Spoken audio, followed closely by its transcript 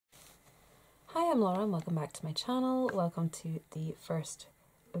I'm Laura and welcome back to my channel. Welcome to the first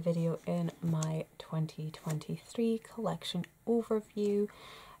video in my 2023 collection overview.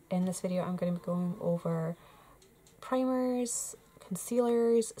 In this video I'm going to be going over primers,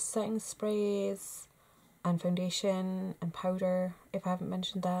 concealers, setting sprays and foundation and powder, if I haven't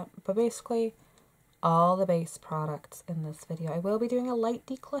mentioned that, but basically all the base products in this video. I will be doing a light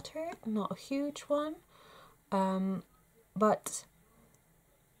declutter, not a huge one, but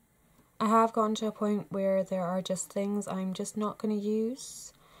I have gotten to a point where there are just things I'm just not going to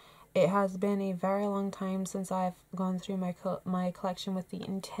use. It has been a very long time since I've gone through my collection with the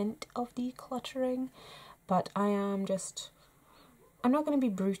intent of decluttering, but I'm not going to be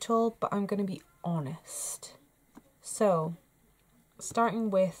brutal, but I'm going to be honest. So,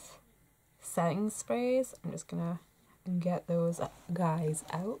 starting with setting sprays, I'm just going to get those guys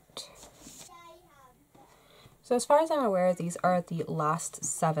out. So as far as I'm aware, these are the last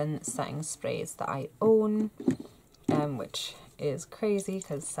 7 setting sprays that I own, which is crazy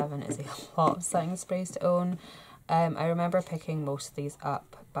because 7 is a lot of setting sprays to own. I remember picking most of these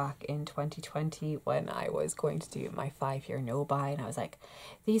up back in 2020 when I was going to do my 5-year no-buy, and I was like,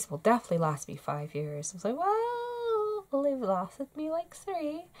 these will definitely last me 5 years. I was like, well, they've lasted me like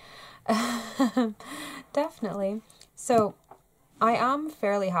 3. Definitely. So I am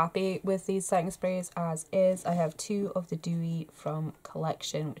fairly happy with these setting sprays as is. I have 2 of the Dewy from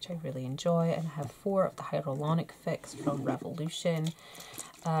Collection, which I really enjoy, and I have 4 of the Hyaluronic Fix from Revolution.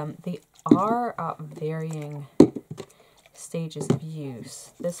 They are at varying stages of use.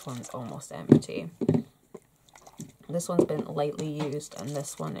 This one's almost empty. This one's been lightly used, and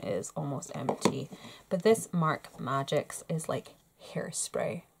this one is almost empty. But this Marc Magix is like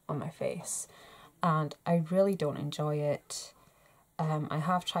hairspray on my face, and I really don't enjoy it. I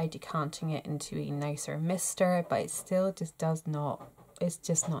have tried decanting it into a nicer mister, but it still just it's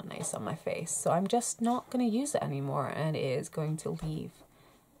just not nice on my face. So I'm just not going to use it anymore, and it is going to leave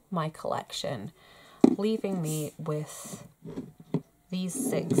my collection, leaving me with these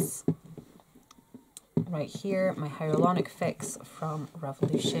 6 right here, my Hyaluronic Fix from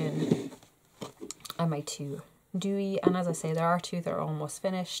Revolution, and my 2 Dewy. And as I say, there are 2 that are almost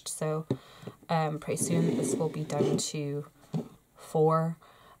finished, so pretty soon this will be down to 4,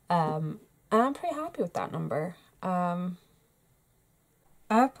 and I'm pretty happy with that number. I've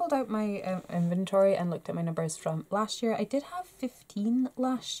pulled out my inventory and looked at my numbers from last year. I did have 15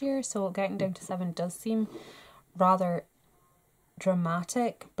 last year, so getting down to 7 does seem rather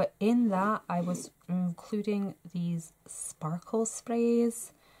dramatic, but in that I was including these sparkle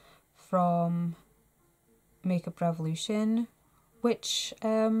sprays from Makeup Revolution, which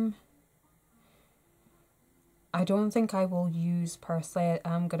I don't think I will use personally.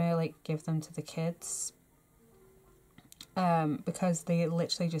 I'm gonna like give them to the kids because they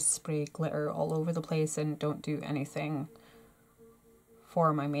literally just spray glitter all over the place and don't do anything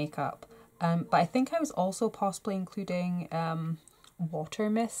for my makeup. But I think I was also possibly including water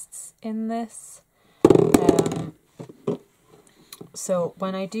mists in this. So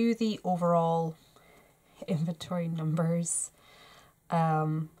when I do the overall inventory numbers,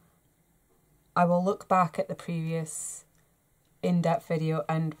 I will look back at the previous in-depth video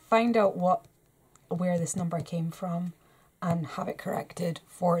and find out where this number came from and have it corrected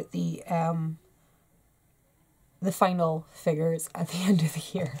for the final figures at the end of the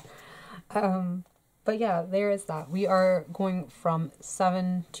year. But yeah, there is that. We are going from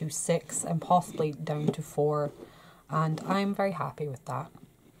 7 to 6 and possibly down to 4, and I'm very happy with that.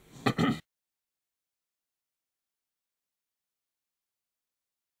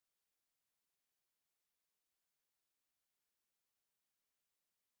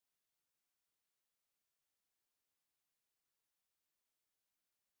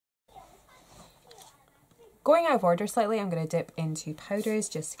 Going out of order slightly, I'm going to dip into powders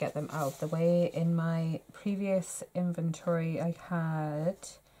just to get them out of the way. In my previous inventory, I had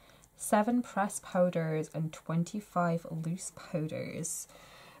 7 pressed powders and 25 loose powders.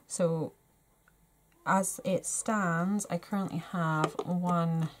 So as it stands, I currently have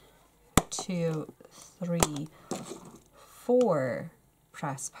 1, 2, 3, 4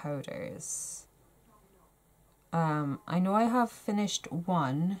 pressed powders. I know I have finished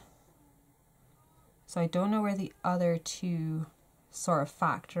 1. So I don't know where the other 2 sort of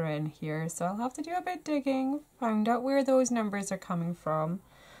factor in here. So I'll have to do a bit digging, find out where those numbers are coming from.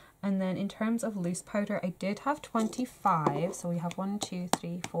 And then in terms of loose powder, I did have 25. So we have 1, 2,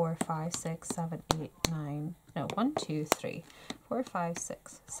 3, 4, 5, 6, 7, 8, 9. No, 1, 2, 3, 4, 5,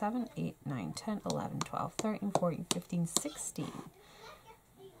 6, 7, 8, 9, 10, 11, 12, 13, 14, 15, 16.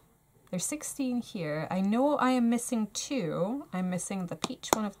 There's 16 here. I know I am missing 2. I'm missing the peach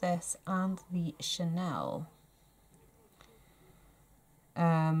one of this and the Chanel.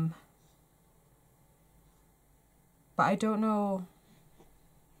 But I don't know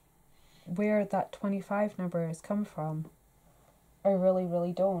where that 25 number has come from. I really,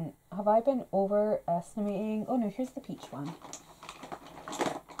 really don't. Have I been overestimating? Oh no, here's the peach one.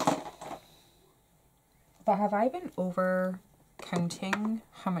 But have I been over counting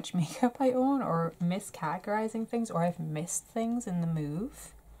how much makeup I own, or miscategorizing things, or I've missed things in the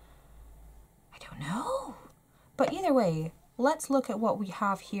move? I don't know. But either way, let's look at what we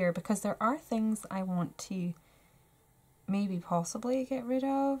have here, because there are things I want to maybe possibly get rid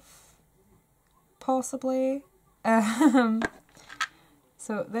of. Possibly.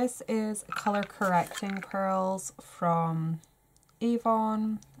 So this is color correcting pearls from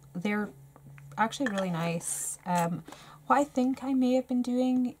Avon. They're actually really nice. What I think I may have been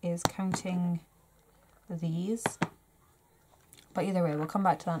doing is counting these, but either way, we'll come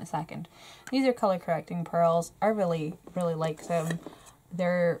back to that in a second. These are color correcting pearls. I really, really like them.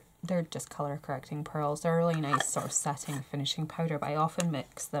 They're just color correcting pearls. They're a really nice sort of setting finishing powder, but I often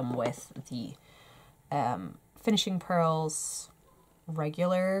mix them with the finishing pearls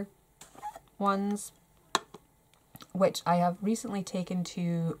regular ones, which I have recently taken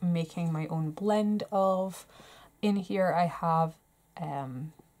to making my own blend of. In here I have,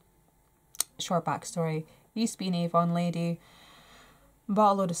 short backstory, used to be an Avon lady,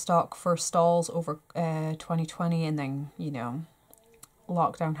 bought a load of stock for stalls over 2020, and then, you know,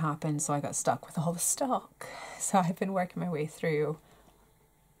 lockdown happened, so I got stuck with all the stock. So I've been working my way through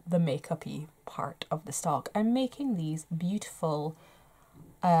the makeup-y part of the stock. I'm making these beautiful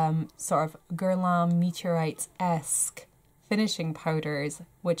sort of Guerlain Meteorites-esque finishing powders,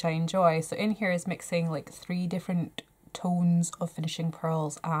 which I enjoy. So in here is mixing like 3 different tones of finishing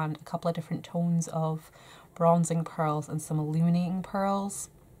pearls and a couple of different tones of bronzing pearls and some illuminating pearls.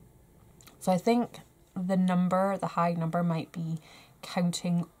 So I think the high number might be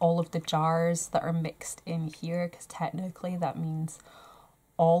counting all of the jars that are mixed in here, because technically that means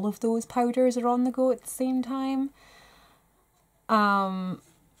all of those powders are on the go at the same time.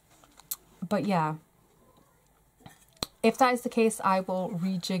 But yeah, if that is the case, I will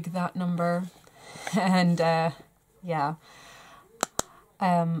rejig that number, and yeah.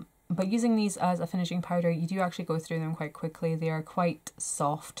 But using these as a finishing powder, you do actually go through them quite quickly. They are quite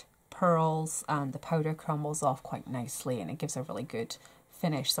soft pearls, and the powder crumbles off quite nicely, and it gives a really good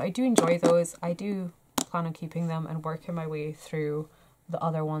finish. So I do enjoy those. I do plan on keeping them and working my way through the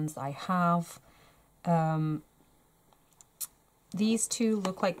other ones I have. These two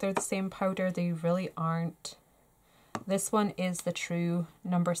look like they're the same powder. They really aren't. This one is the true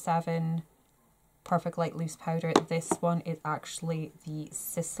number 7 Perfect Light Loose powder. This one is actually the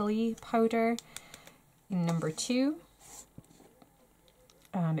Sicily powder in number 2.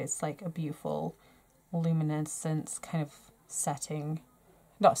 And it's like a beautiful luminescence kind of setting,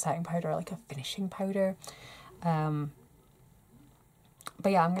 not setting powder, like a finishing powder. But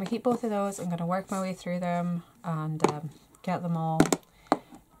yeah, I'm going to keep both of those. I'm going to work my way through them and get them all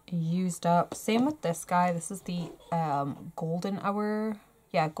used up. Same with this guy. This is the Golden Hour.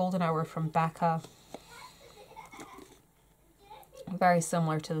 Yeah, Golden Hour from Becca. Very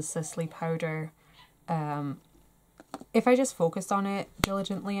similar to the Sicily powder. If I just focused on it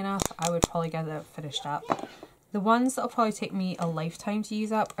diligently enough, I would probably get it finished up. The ones that'll probably take me a lifetime to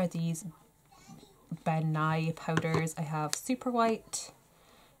use up are these Ben Nye powders. I have Super White,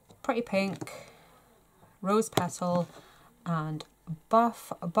 Pretty Pink, Rose Petal, and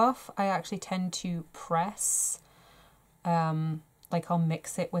Buff. Buff I actually tend to press. Like I'll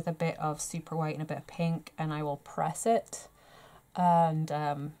mix it with a bit of Super White and a bit of pink, and I will press it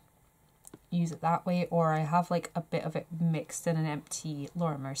and use it that way. Or I have like a bit of it mixed in an empty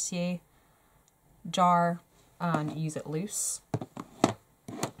Laura Mercier jar and use it loose.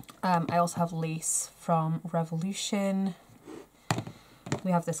 I also have Lace from Revolution.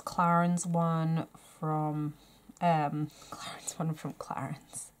 We have this Clarins one from Clarins.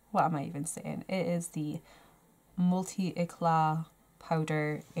 What am I even saying? It is the Multi Eclat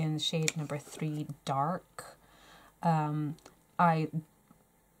powder in shade number 3 Dark. I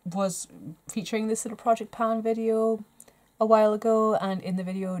was featuring this in a Project Pan video a while ago, and in the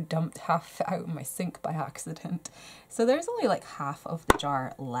video dumped half out in my sink by accident. So there's only like half of the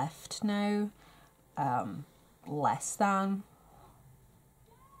jar left now. Less than.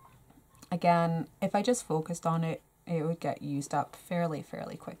 Again, if I just focused on it, it would get used up fairly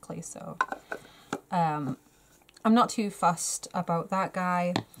quickly. So I'm not too fussed about that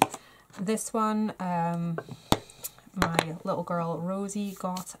guy. This one, my little girl Rosie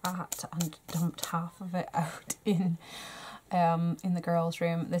got at and dumped half of it out in the girls'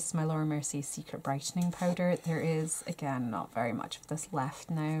 room. This is my Laura Mercier Secret Brightening Powder. There is, again, not very much of this left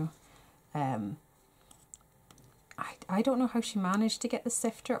now. I don't know how she managed to get the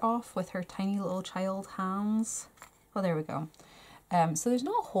sifter off with her tiny little child hands. Oh, there we go. So there's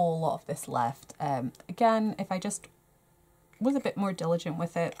not a whole lot of this left. Again, if I just was a bit more diligent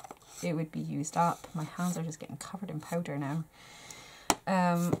with it, it would be used up. My hands are just getting covered in powder now.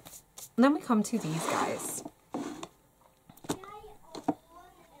 And then we come to these guys.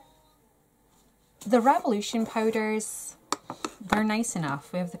 The Revolution powders, they're nice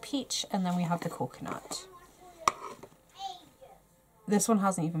enough. We have the peach and then we have the coconut. This one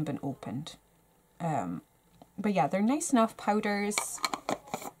hasn't even been opened. But yeah, they're nice enough powders.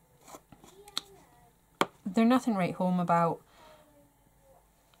 They're nothing to write home about.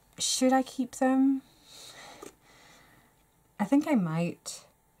 Should I keep them? I think I might.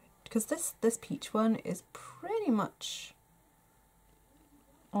 Because this peach one is pretty much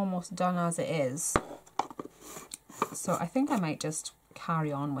almost done as it is. So I think I might just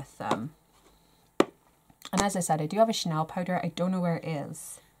carry on with them. And as I said, I do have a Chanel powder. I don't know where it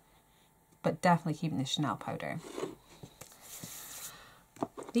is, but definitely keeping the Chanel powder.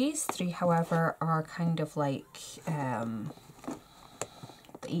 These three, however, are kind of like the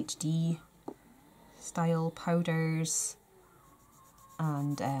HD style powders.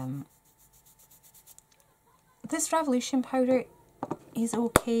 And this Revolution powder is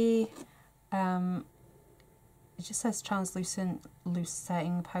okay. It just says translucent loose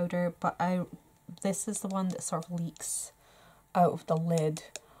setting powder, but this is the one that sort of leaks out of the lid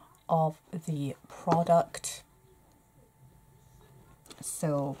of the product.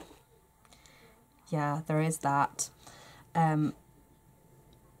 So yeah, there is that. But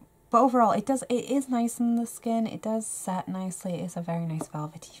overall, it is nice in the skin. It does set nicely. It is a very nice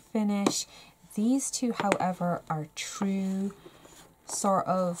velvety finish. These two, however, are true sort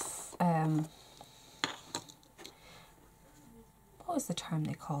of what was the term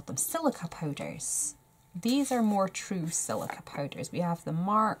they called them? Silica powders. These are more true silica powders. We have the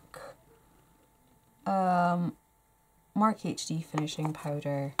Mark HD finishing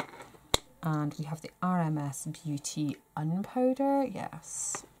powder, and we have the RMS Beauty Unpowder.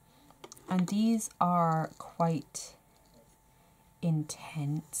 Yes, and these are quite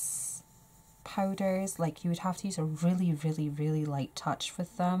intense powders. Like, you would have to use a really, really, really light touch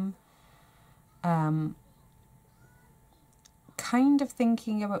with them. Kind of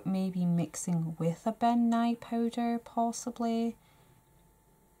thinking about maybe mixing with a Ben Nye powder, possibly.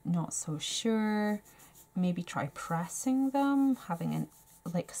 Not so sure. Maybe try pressing them, having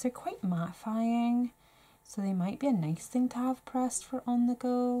because they're quite mattifying, so they might be a nice thing to have pressed for on the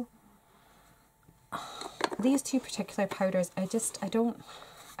go. These two particular powders, I don't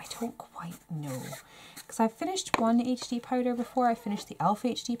quite know, because I've finished one HD powder before. I finished the Elf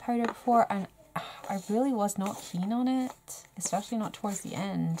HD powder before, and I really was not keen on it, especially not towards the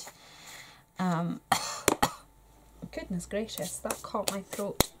end. Goodness gracious, that caught my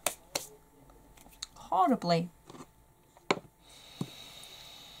throat horribly.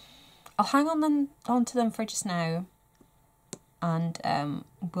 I'll hang on to them for just now, and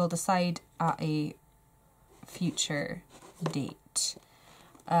we'll decide at a future date.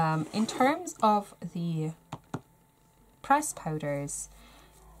 In terms of the pressed powders,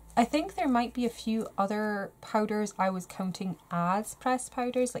 I think there might be a few other powders I was counting as pressed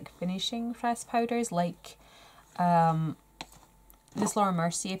powders, like finishing pressed powders, like this Laura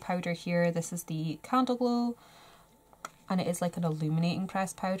Mercier powder here. This is the Candle Glow, and it is like an illuminating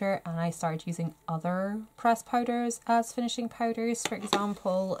pressed powder, and I started using other pressed powders as finishing powders. For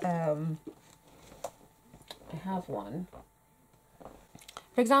example, I have one.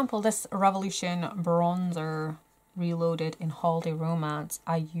 For example, this Revolution Bronzer Reloaded in Holiday Romance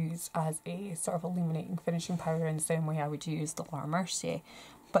I use as a sort of illuminating finishing powder in the same way I would use the Laura Mercier.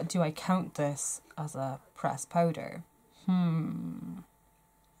 But do I count this as a pressed powder? Not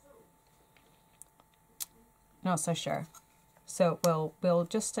so sure. So we'll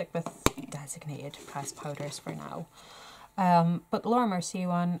just stick with designated pressed powders for now. But the Laura Mercier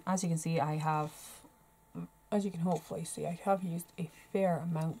one, as you can see, as you can hopefully see, I have used a fair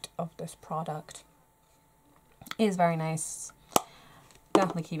amount of this product. It is very nice.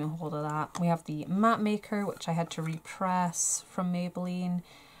 Definitely keeping hold of that. We have the Matte Maker, which I had to repress from Maybelline.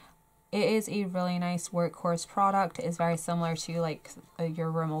 It is a really nice workhorse product. It is very similar to like your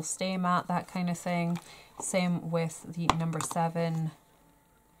Rimmel Stay Matte, that kind of thing. Same with the No. 7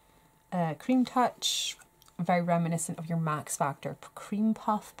 Cream Touch. Very reminiscent of your Max Factor Cream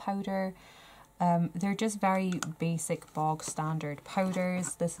Puff powder. They're just very basic bog standard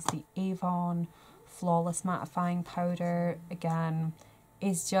powders. This is the Avon Flawless Mattifying Powder. Again,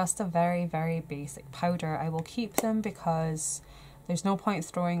 is just a very, very basic powder. I will keep them because there's no point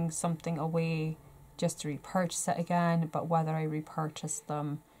throwing something away just to repurchase it again, but whether I repurchase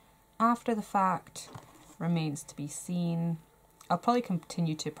them after the fact remains to be seen. I'll probably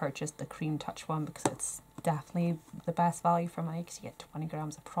continue to purchase the Cream Touch one because it's definitely the best value for money because you get 20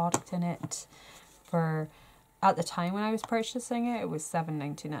 grams of product in it. For, at the time when I was purchasing it, it was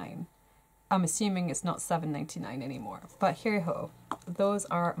 $7.99. I'm assuming it's not $7.99 anymore, but here you go. Those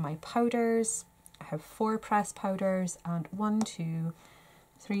are my powders. I have 4 pressed powders and 1, 2,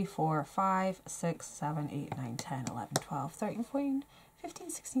 3, 4, 5, 6, 7, 8, 9, 10, 11, 12, 13, 14, 15,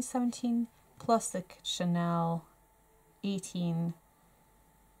 16, 17, plus the Chanel 18.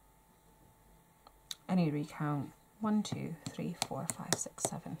 I need to recount. 1, 2, 3, 4, 5, 6,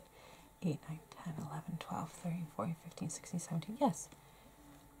 7, 8, 9, 10, 11, 12, 13, 14, 15, 16, 17. Yes.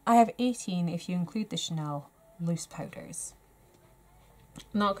 I have 18 if you include the Chanel loose powders.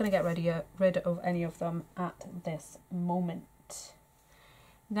 I'm not going to get rid of any of them at this moment.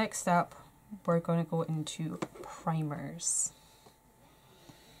 Next up, we're going to go into primers.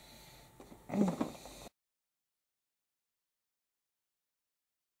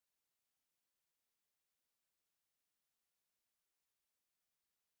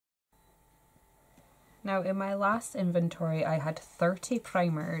 Now, in my last inventory, I had 30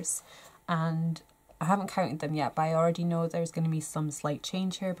 primers, and I haven't counted them yet, but I already know there's going to be some slight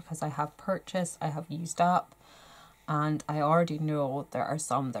change here because I have purchased, I have used up, and I already know there are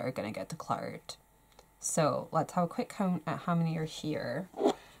some that are going to get decluttered. So let's have a quick count at how many are here.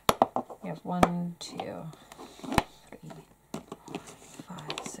 We have 1, 2, 3, 4,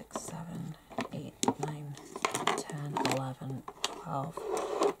 5, 6, 7, 8, 9, 10, 11, 12,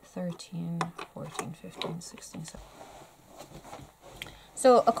 13, 14, 15, 16, 17.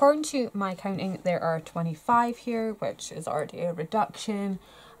 So according to my counting, there are 25 here, which is already a reduction.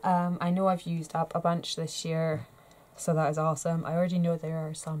 I know I've used up a bunch this year, so that is awesome. I already know there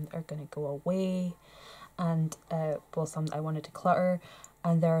are some that are going to go away, and well, some that I want to declutter,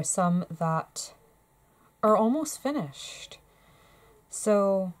 and there are some that are almost finished.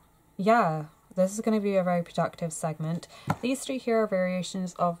 So yeah, this is going to be a very productive segment. These 3 here are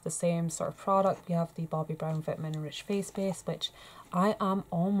variations of the same sort of product. We have the Bobbi Brown Vitamin Enriched Face Base, which I am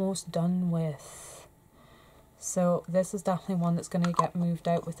almost done with. So this is definitely one that's going to get moved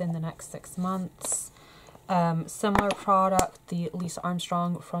out within the next 6 months. Similar product, the Lisa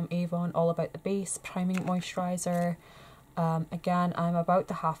Armstrong from Avon All About the Base Priming Moisturizer. Again, I'm about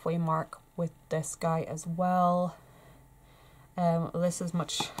the halfway mark with this guy as well. This is a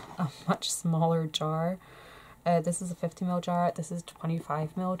much smaller jar. This is a 50ml jar. This is a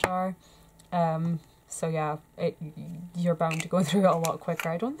 25ml jar. So yeah, you're bound to go through it a lot quicker.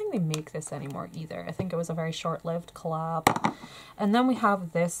 I don't think they make this anymore either. I think it was a very short-lived collab. And then we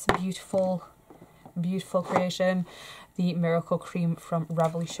have this beautiful, beautiful creation, the Miracle Cream from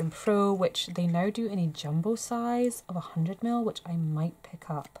Revolution Pro, which they now do in a jumbo size of 100ml, which I might pick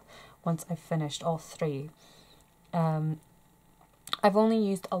up once I've finished all 3. I've only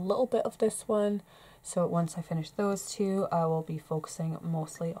used a little bit of this one, so once I finish those 2, I will be focusing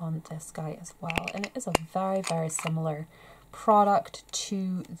mostly on this guy as well. And it is a very, very similar product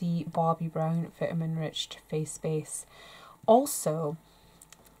to the Bobbi Brown Vitamin Enriched Face Base. Also,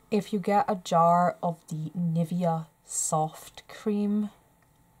 if you get a jar of the Nivea Soft Cream,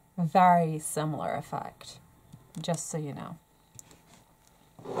 very similar effect, just so you know.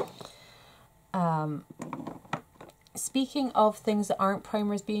 Speaking of things that aren't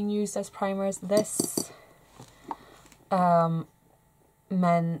primers being used as primers, this Nivea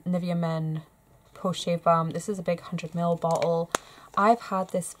Men Post Shave Balm, this is a big 100ml bottle. I've had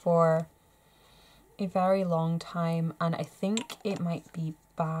this for a very long time, and I think it might be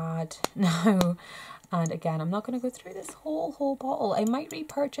bad now. And again, I'm not going to go through this whole bottle. I might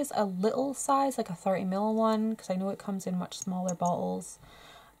repurchase a little size, like a 30ml one, because I know it comes in much smaller bottles.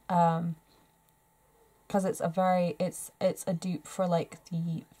 Because it's a dupe for like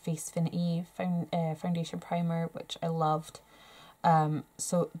the Facefinity foundation primer, which I loved.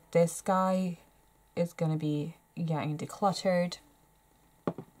 So this guy is going to be getting decluttered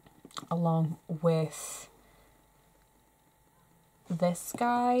along with this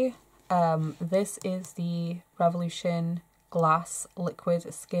guy. This is the Revolution Glass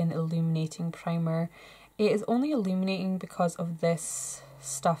Liquid Skin Illuminating Primer. It is only illuminating because of this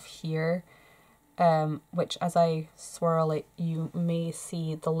stuff here. Which as I swirl it, you may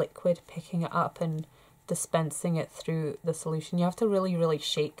see the liquid picking it up and dispensing it through the solution. You have to really, really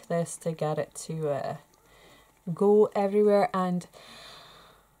shake this to get it to go everywhere. And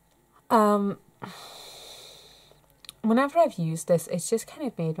whenever I've used this, it's just kind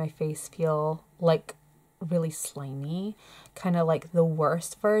of made my face feel like really slimy, kind of like the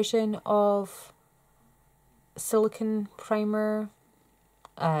worst version of silicone primer.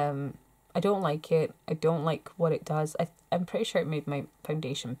 I don't like it. I don't like what it does. I'm pretty sure it made my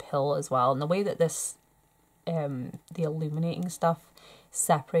foundation pill as well. And the way that this, the illuminating stuff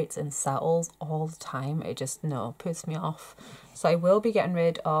separates and settles all the time, it just, no, puts me off. So I will be getting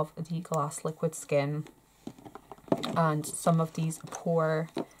rid of the Glass Liquid Skin and some of these pore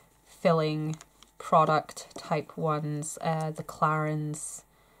filling product type ones. The Clarins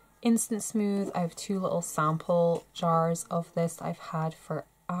Instant Smooth. I have 2 little sample jars of this I've had for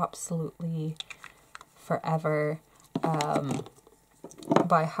absolutely forever.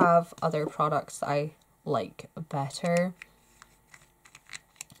 But I have other products I like better.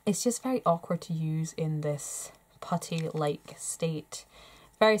 It's just very awkward to use in this putty-like state.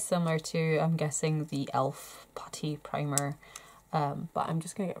 Very similar to, I'm guessing, the e.l.f. putty primer. But I'm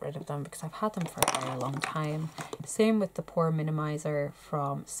just going to get rid of them because I've had them for a very long time. Same with the Pore Minimizer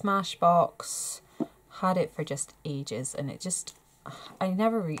from Smashbox. Had it for just ages and it just, I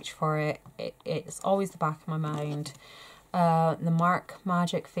never reach for it. It's always the back of my mind. The MAC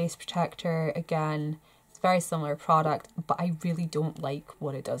Magic Face Protector, again, it's a very similar product, but I really don't like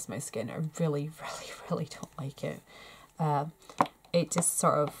what it does to my skin. I really, really, really don't like it. It just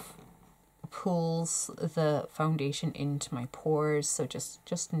sort of pulls the foundation into my pores, so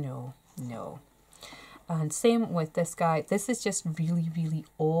just no. And same with this guy. This is just really, really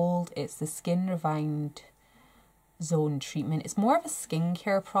old. It's the Skin Refined Zone treatment. It's more of a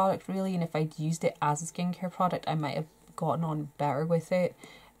skincare product really, and if I'd used it as a skincare product I might have gotten on better with it.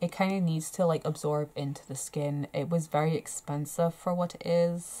 It kind of needs to like absorb into the skin. It was very expensive for what it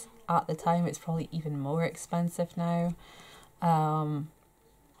is at the time. It's probably even more expensive now.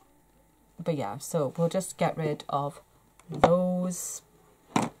 But yeah, so we'll just get rid of those.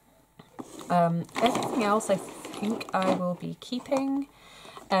 Everything else I think I will be keeping.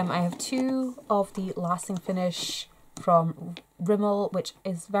 I have 2 of the Lasting Finish from Rimmel, which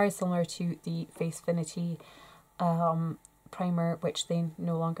is very similar to the Facefinity primer, which they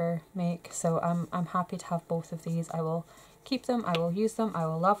no longer make. So I'm happy to have both of these. I will keep them, I will use them, I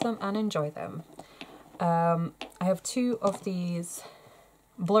will love them and enjoy them. I have 2 of these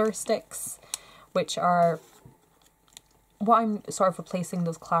Blur Sticks, which are what I'm sort of replacing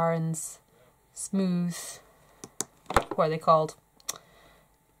those Clarins Smooth, what are they called?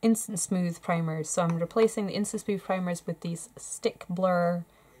 Instant Smooth primers. So I'm replacing the Instant Smooth primers with these Stick Blur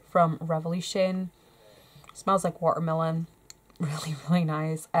from Revolution. Smells like watermelon. Really, really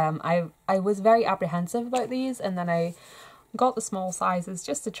nice. I was very apprehensive about these, and then I got the small sizes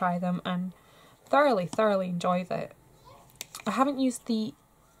just to try them and thoroughly enjoyed it. I haven't used the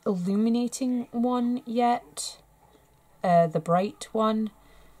illuminating one yet, the bright one.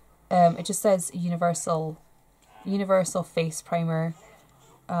 It just says universal face primer,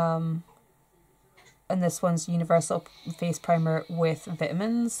 and this one's universal face primer with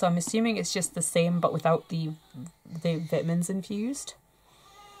vitamins, so I'm assuming it's just the same but without the vitamins infused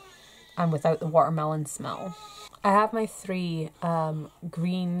and without the watermelon smell. I have my 3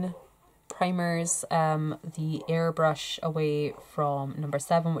 green primers, the Airbrush Away from number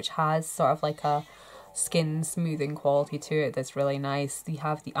 7, which has sort of like a skin smoothing quality to it that's really nice. You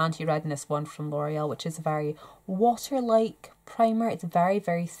have the anti-redness one from L'Oreal, which is a very water-like primer. It's very,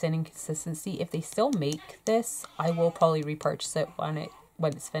 very thin in consistency. If they still make this, I will probably repurchase it when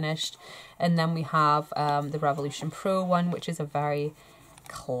it's finished. And then we have the Revolution Pro one, which is a very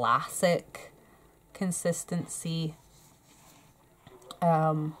classic consistency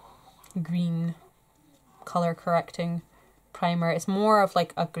green color correcting primer. It's more of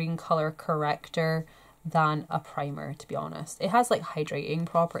like a green color corrector than a primer, to be honest. It has like hydrating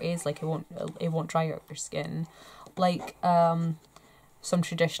properties, like it won't dry out your skin like some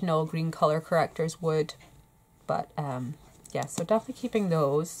traditional green color correctors would, but yeah, so definitely keeping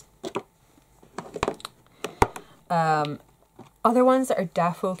those. Other ones that are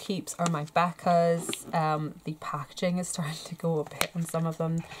defo keeps are my Becca's. The packaging is starting to go a bit on some of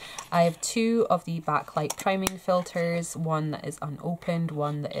them. I have 2 of the Backlight priming filters, one that is unopened,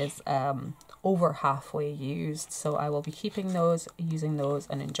 one that is over halfway used. So I will be keeping those, using those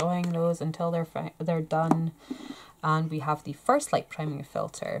and enjoying those until they're done. And we have the First Light priming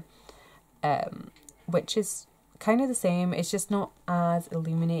filter, which is kind of the same. It's just not as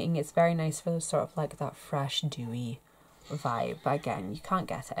illuminating. It's very nice for sort of like that fresh dewy vibe, but again, you can't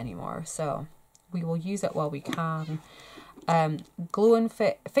get it anymore, so we will use it while we can.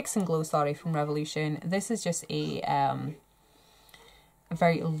 Fix and Glow, sorry, from Revolution. This is just a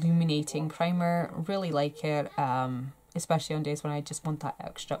very illuminating primer. Really like it, especially on days when I just want that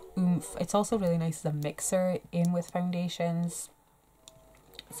extra oomph. It's also really nice as a mixer in with foundations.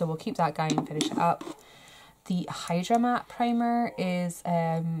 So we'll keep that going and finish it up. The Hydra Matte primer is,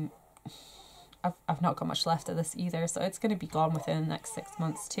 I've not got much left of this either, so it's going to be gone within the next 6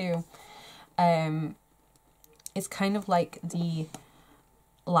 months too. It's kind of like the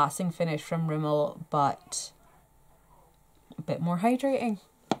lasting finish from Rimmel, but a bit more hydrating,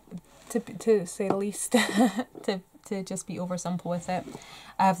 to say the least, to just be oversimple with it.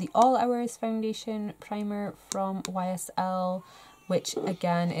 I have the All Hours Foundation Primer from YSL, which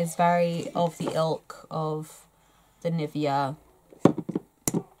again is very of the ilk of the Nivea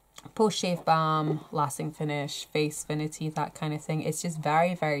post-shave balm, lasting finish, face finity, that kind of thing. It's just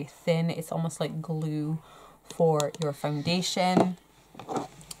very, very thin. It's almost like glue for your foundation.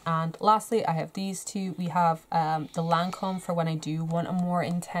 And lastly, I have these two. We have the Lancome for when I do want a more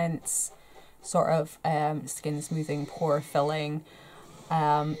intense sort of skin smoothing, pore filling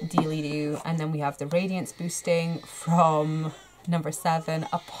dealy do. And then we have the Radiance Boosting from number 7.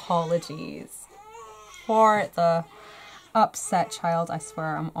 Apologies for the upset child. I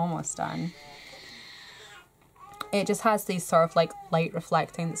swear I'm almost done. It just has these sort of like light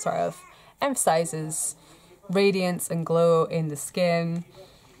reflecting that sort of emphasizes radiance and glow in the skin.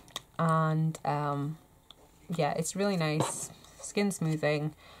 And yeah, it's really nice skin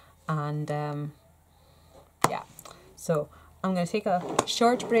smoothing. And yeah, so I'm going to take a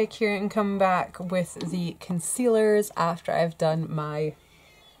short break here and come back with the concealers after I've done my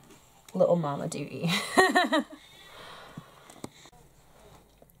little mama duty.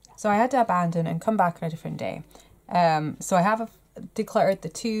 So I had to abandon and come back on a different day. So I have decluttered the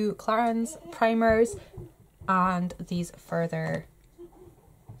 2 Clarins primers and these further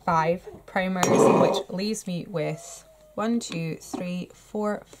 5 primers, which leaves me with 1, 2, 3,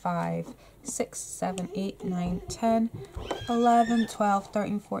 4, 5, 6, 7, 8, 9, 10, 11, 12,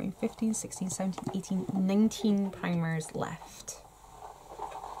 13, 14, 15, 16, 17, 18, 19 primers left,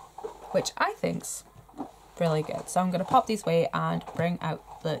 which I think's really good. So I'm going to pop these away and bring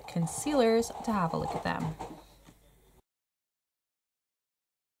out the concealers to have a look at them.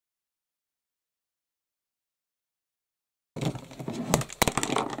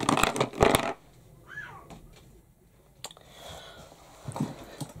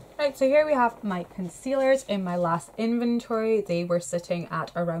 Right, so here we have my concealers in my last inventory. They were sitting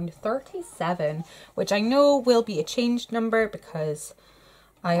at around 37, which I know will be a changed number because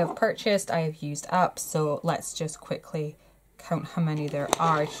I have purchased, I have used up. So let's just quickly count how many there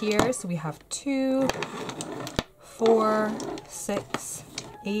are here. So we have 2, 4, 6,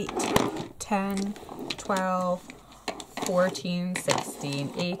 8, 10, 12, 14,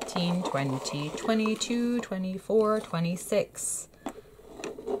 16, 18, 20, 22, 24, 26,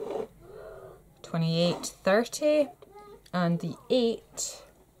 28, 30, and the 8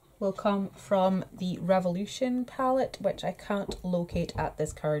 will come from the Revolution palette, which I can't locate at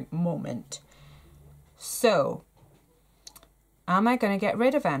this current moment. So, am I going to get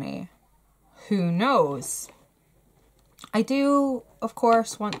rid of any? Who knows? I do, of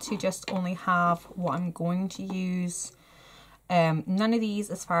course, want to just only have what I'm going to use. None of these,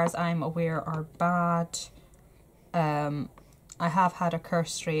 as far as I'm aware, are bad. I have had a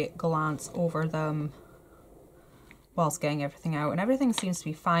cursory glance over them whilst getting everything out, and everything seems to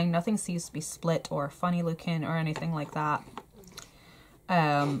be fine. Nothing seems to be split or funny looking or anything like that.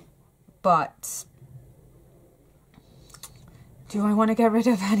 But do I want to get rid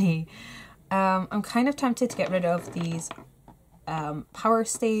of any? I'm kind of tempted to get rid of these Power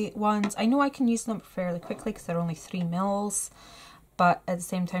Stay ones. I know I can use them fairly quickly because they're only 3 mils. But at the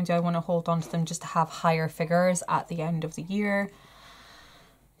same time, do I want to hold on to them just to have higher figures at the end of the year?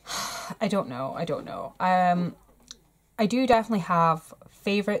 I don't know. I don't know. I do definitely have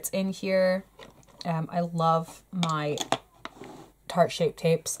favourites in here. I love my Tarte Shape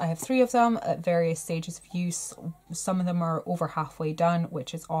Tapes. I have 3 of them at various stages of use. Some of them are over halfway done,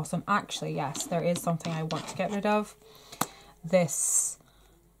 which is awesome. Actually, yes, there is something I want to get rid of. This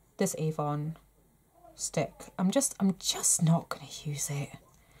Avon stick. I'm just not going to use it.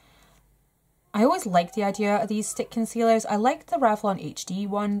 I always liked the idea of these stick concealers. I liked the Revlon HD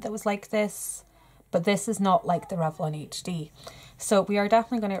one that was like this, but this is not like the Revlon HD. So we are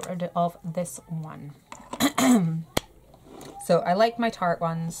definitely going to get rid of this one. So I like my Tarte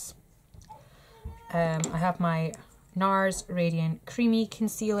ones. I have my NARS Radiant Creamy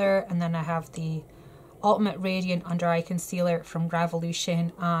Concealer, and then I have the Ultimate Radiant Under Eye Concealer from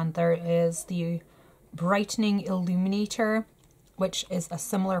Revolution, and there is the Brightening Illuminator, which is a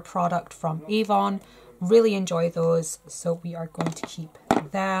similar product from Avon. Really enjoy those, so we are going to keep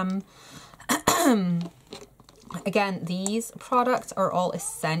them. Again, these products are all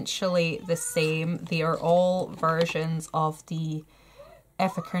essentially the same. They are all versions of the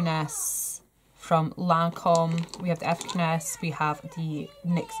Efficacy from Lancome. We have the Efficacy, we have the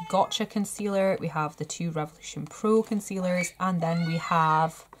NYX Gotcha Concealer, we have the 2 Revolution Pro Concealers, and then we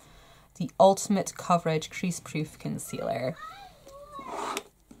have the Ultimate Coverage Crease Proof Concealer.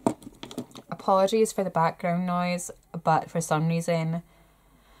 Apologies for the background noise, but for some reason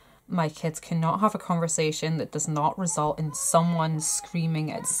my kids cannot have a conversation that does not result in someone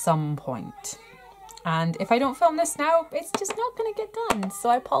screaming at some point. And if I don't film this now, it's just not going to get done, so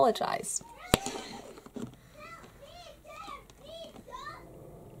I apologize.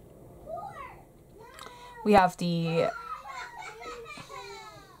 We have the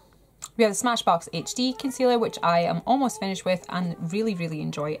Smashbox HD Concealer, which I am almost finished with and really, really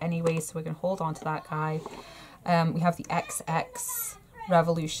enjoy anyway, so we're going to hold on to that guy. We have the XX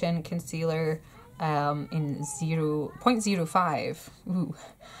Revolution Concealer in 0.05. Ooh.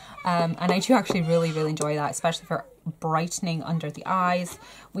 And I do actually really, really enjoy that, especially for brightening under the eyes.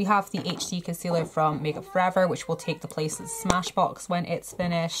 We have the HD Concealer from Makeup Forever, which will take the place of Smashbox when it's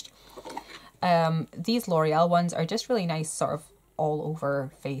finished. These L'Oreal ones are just really nice sort of all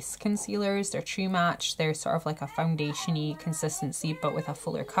over face concealers. They're true match. They're sort of like a foundation-y consistency but with a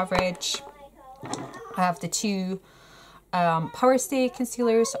fuller coverage. I have the 2 Power Stay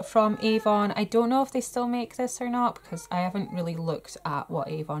concealers from Avon. I don't know if they still make this or not because I haven't really looked at what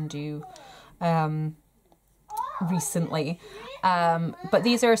Avon do recently. But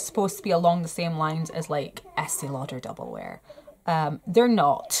these are supposed to be along the same lines as like Estee Lauder Double Wear. They're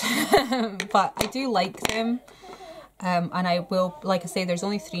not, but I do like them. And I will, like I say, there's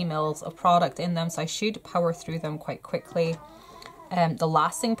only 3 mils of product in them, so I should power through them quite quickly. The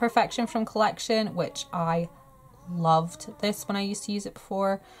Lasting Perfection from Collection, which I loved this when I used to use it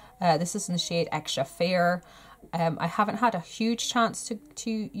before. This is in the shade Extra Fair. I haven't had a huge chance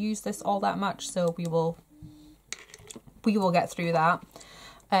to use this all that much, so we will get through that.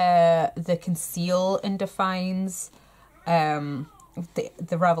 The Conceal and Defines,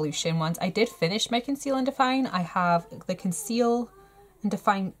 the Revolution ones. I did finish my Conceal and Define. I have the Conceal and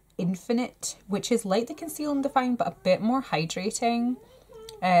Define Infinite, which is like the Conceal and Define but a bit more hydrating.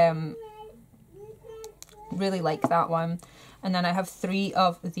 Really like that one. And then I have 3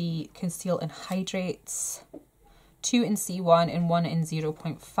 of the Conceal and Hydrates, 2 in C1 and 1 in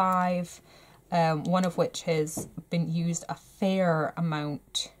 0.5, one of which has been used a fair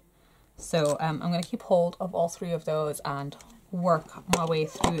amount. So I'm going to keep hold of all 3 of those and work my way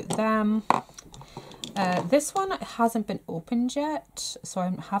through them. This one hasn't been opened yet, so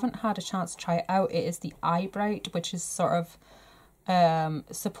I haven't had a chance to try it out. It is the Eye Bright, which is sort of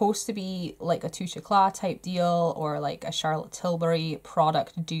supposed to be like a Touche Eclat type deal or like a Charlotte Tilbury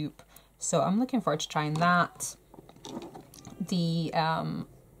product dupe. So I'm looking forward to trying that. The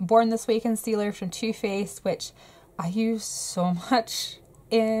Born This Way concealer from Too Faced, which I used so much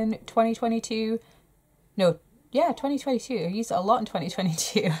in 2022. No, yeah, 2022. I used it a lot in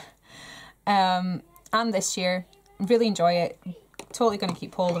 2022. And this year. Really enjoy it. Totally going to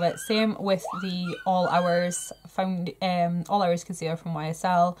keep hold of it. Same with the All Hours All Hours concealer from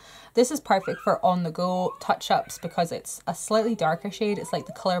YSL. This is perfect for on the go touch-ups because it's a slightly darker shade. It's like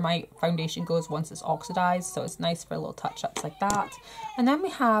the colour my foundation goes once it's oxidized, so it's nice for little touch-ups like that. And then we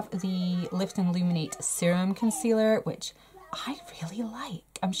have the Lift and Illuminate Serum Concealer, which I really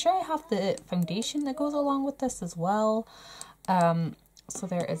like. I'm sure I have the foundation that goes along with this as well. So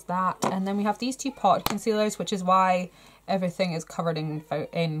there is that. And then we have these 2 pot concealers, which is why everything is covered in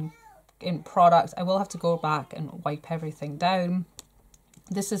product. I will have to go back and wipe everything down.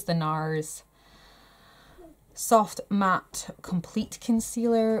 This is the NARS Soft Matte Complete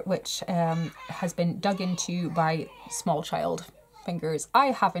Concealer, which has been dug into by small child fingers. I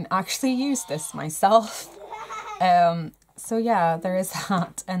haven't actually used this myself. So yeah, there is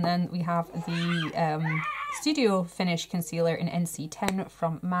that. And then we have the Studio Finish Concealer in NC10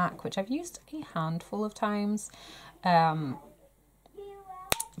 from MAC, which I've used a handful of times. But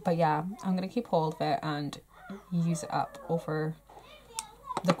yeah, I'm going to keep hold of it and use it up over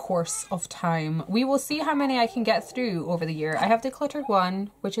the course of time. We will see how many I can get through over the year. I have the Cluttered one,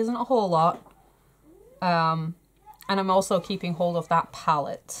 which isn't a whole lot. And I'm also keeping hold of that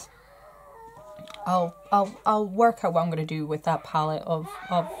palette. I'll work out what I'm going to do with that palette of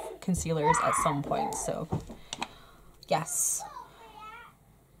concealers at some point. So yes.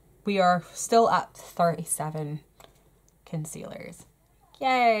 we are still at 37 concealers.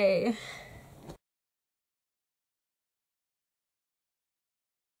 Yay!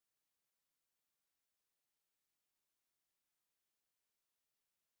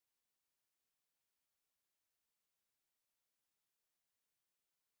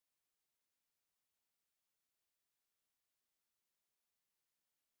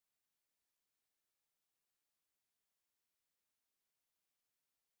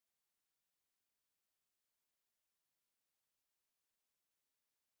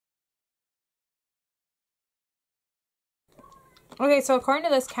 Okay, so according to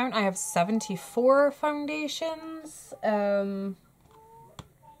this count, I have 74 foundations. I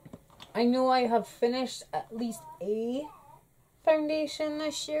know I have finished at least a foundation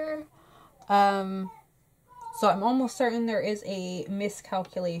this year. So I'm almost certain there is a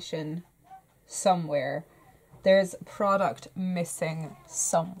miscalculation somewhere. There's product missing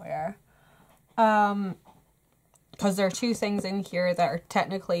somewhere. Because there are two things in here that are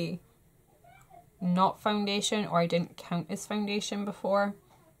technically not foundation, or I didn't count as foundation before.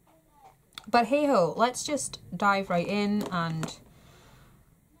 But hey ho, let's just dive right in, and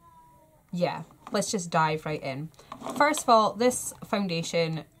yeah, let's just dive right in. First of all, this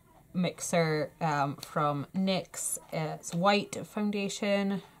foundation mixer from NYX, it's white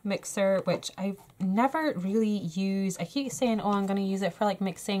foundation mixer, which I've never really used. I keep saying, oh, I'm going to use it for like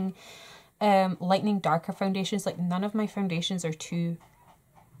mixing lightening darker foundations. Like, none of my foundations are too,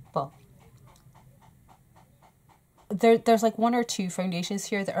 well, there's like one or two foundations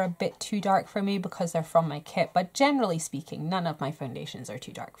here that are a bit too dark for me because they're from my kit, but generally speaking, none of my foundations are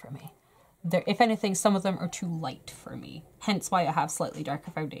too dark for me. If anything, some of them are too light for me, hence why I have slightly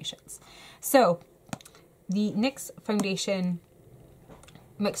darker foundations. So the NYX foundation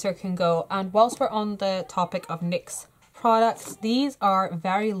mixer can go, and whilst we're on the topic of NYX products, these are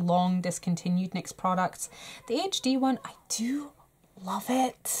very long discontinued NYX products. The HD one, I do love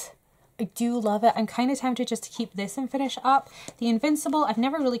it. I do love it. I'm kind of tempted just to keep this and finish up. The Invincible, I've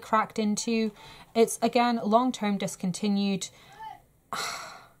never really cracked into. It's, again, long-term discontinued.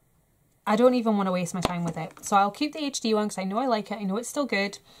 I don't even want to waste my time with it. So I'll keep the HD one because I know I like it. I know it's still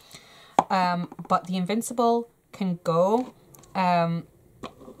good. But the Invincible can go. Other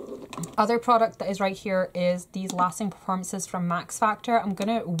product that is right here is these Lasting Performances from Max Factor. I'm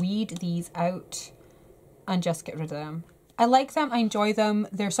going to weed these out and just get rid of them. I like them, I enjoy them.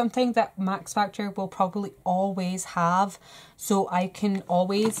 They're something that Max Factor will probably always have, so I can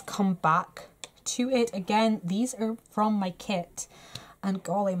always come back to it. Again, these are from my kit, and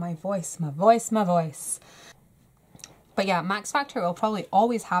golly, my voice. But yeah, Max Factor will probably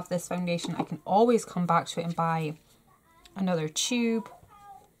always have this foundation. I can always come back to it and buy another tube.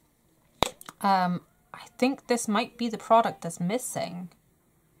 I think this might be the product that's missing,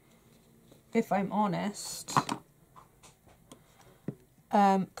 if I'm honest.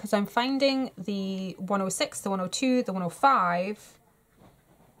 Because I'm finding the 106, the 102, the 105,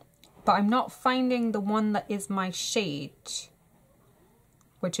 but I'm not finding the one that is my shade,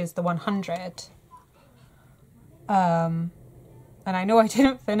 which is the 100. And I know I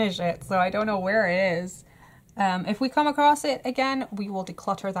didn't finish it, so I don't know where it is. If we come across it again, we will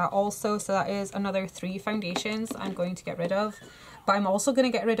declutter that also. So that is another 3 foundations I'm going to get rid of. But I'm also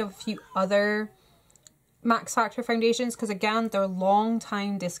going to get rid of a few other Max Factor foundations because, again, they're long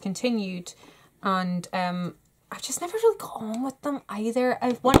time discontinued, and I've just never really got on with them either.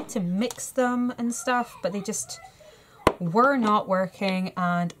 I've wanted to mix them and stuff, but they just were not working,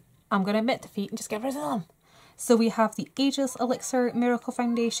 and I'm going to admit defeat and just get rid of them. So we have the Ageless Elixir Miracle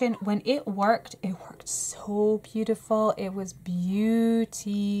Foundation. When it worked so beautiful. It was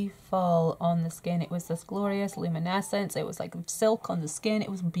beautiful on the skin. It was this glorious luminescence. It was like silk on the skin. It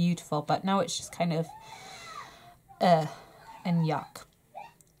was beautiful, but now it's just kind of and yuck.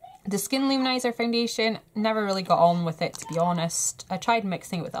 The Skin Luminizer foundation, never really got on with it, to be honest. I tried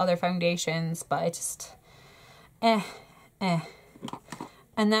mixing it with other foundations, but it just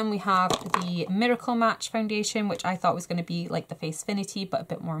And then we have the Miracle Match foundation, which I thought was going to be like the Facefinity, but a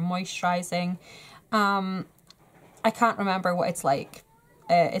bit more moisturizing. I can't remember what it's like.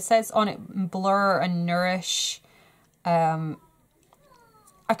 It says on it Blur and Nourish. I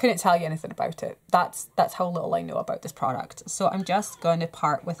couldn't tell you anything about it. That's how little I know about this product. So I'm just going to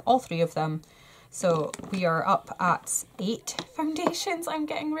part with all 3 of them. So we are up at 8 foundations I'm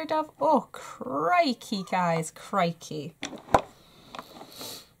getting rid of. Oh, crikey, guys, crikey.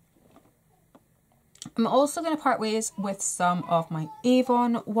 I'm also going to part ways with some of my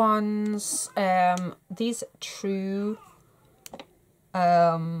Avon ones. These True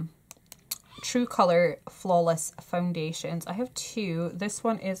True Colour Flawless Foundations. I have two. This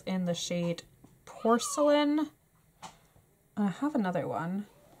one is in the shade Porcelain. I have another one.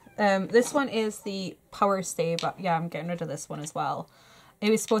 This one is the Power Stay, but yeah, I'm getting rid of this one as well. It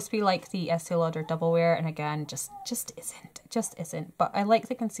was supposed to be like the Estee Lauder Double Wear, and again, just isn't. But I like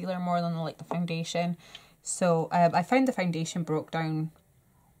the concealer more than I like the foundation. So I found the foundation broke down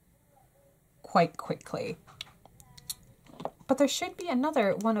quite quickly. But there should be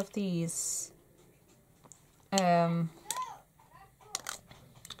another one of these True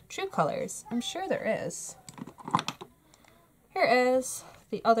Colors. I'm sure there is. Here is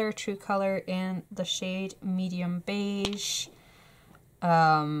the other True Colour in the shade Medium Beige.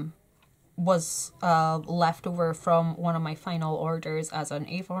 Was leftover from one of my final orders as an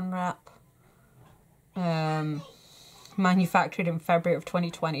Avon wrap. Manufactured in February of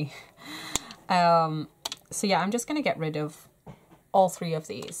 2020. So yeah, I'm just going to get rid of all three of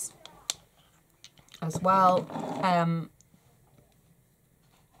these as well. And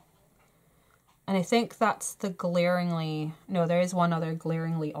I think that's the glaringly... No, there is one other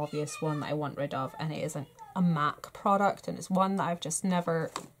glaringly obvious one that I want rid of, and it isn't a MAC product, and it's one that I've just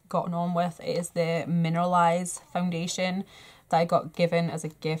never gotten on with. It is the Mineralize foundation that I got given as a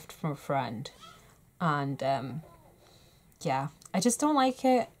gift from a friend. And yeah, I just don't like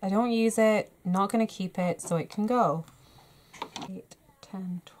it. I don't use it. Not going to keep it, so it can go. 8,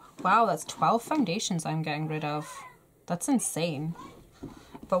 10, 12. Wow, that's 12 foundations I'm getting rid of. That's insane.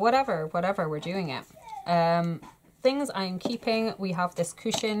 But whatever, we're doing it. Things I'm keeping, we have this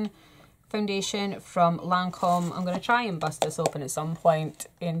Cushion foundation from Lancome. I'm going to try and bust this open at some point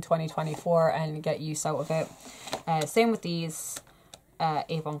in 2024 and get use out of it. Same with these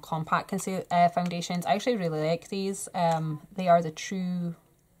Avon Compact foundations. I actually really like these. They are the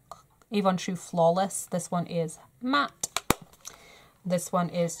Avon True Flawless. This one is matte. This one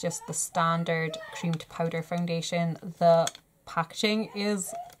is just the standard cream to powder foundation. The packaging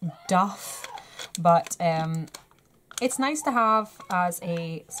is duff, but it's nice to have as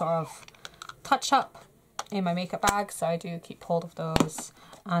a sort of touch up in my makeup bag, so I do keep hold of those.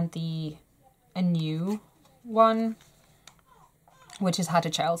 And a new one, which has had a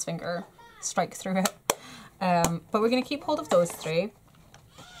child's finger strike through it, but we're going to keep hold of those three.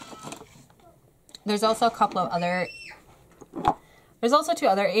 There's also a couple of other... There's also two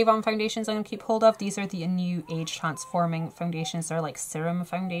other Avon foundations I'm going to keep hold of. These are the new Age Transforming foundations. They're like serum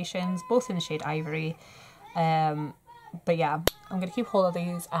foundations, both in the shade Ivory. But yeah, I'm going to keep hold of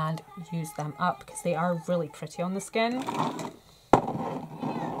these and use them up because they are really pretty on the skin.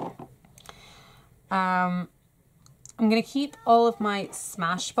 I'm going to keep all of my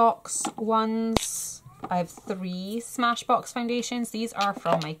Smashbox ones. I have 3 Smashbox foundations. These are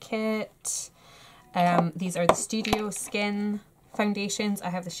from my kit. These are the Studio Skin foundations. I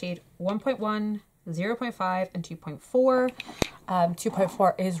have the shade 1.1, 0.5 and 2.4.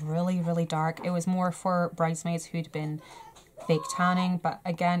 2.4 is really dark. It was more for bridesmaids who'd been fake tanning, but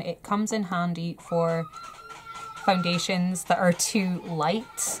again, it comes in handy for foundations that are too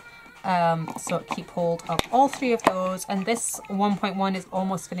light. So keep hold of all 3 of those, and this 1.1 is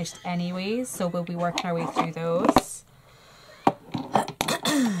almost finished anyways, so we'll be working our way through those.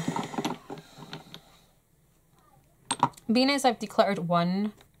 Being as I've decluttered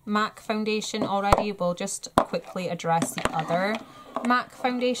one MAC foundation already, we'll just quickly address the other MAC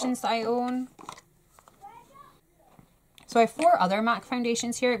foundations that I own. So I have 4 other MAC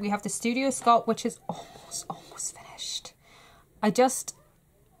foundations here. We have the Studio Sculpt, which is almost finished. I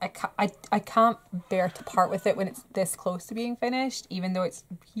can't bear to part with it when it's this close to being finished, even though it's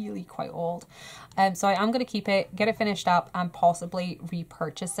really quite old. So I am going to keep it, get it finished up, and possibly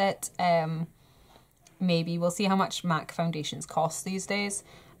repurchase it. Maybe. We'll see how much MAC foundations cost these days.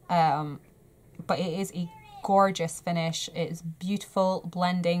 But it is a gorgeous finish. It is beautiful,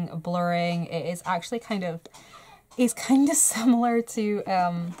 blending, blurring. It is actually kind of similar to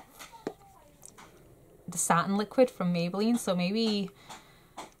the satin liquid from Maybelline. So maybe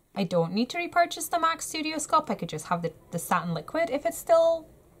I don't need to repurchase the MAC Studio Sculpt. I could just have the satin liquid if it's still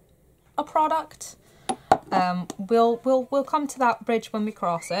a product. We'll come to that bridge when we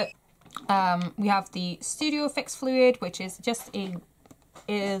cross it. We have the Studio Fix Fluid, which is just a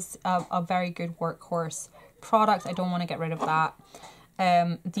very good workhorse product. I don't want to get rid of that.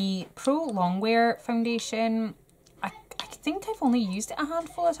 The Pro Longwear foundation, I think I've only used it a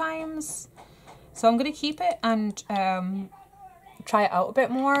handful of times, so I'm going to keep it and try it out a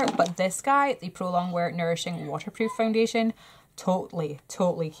bit more. But this guy, the Pro Longwear Nourishing Waterproof Foundation, totally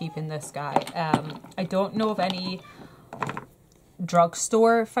keeping this guy. I don't know of any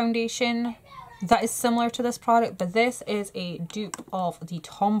drugstore foundation that is similar to this product, but this is a dupe of the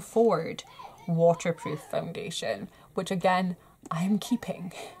Tom Ford waterproof foundation, which again, I am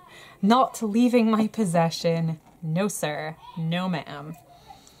keeping. Not leaving my possession. No sir, no ma'am.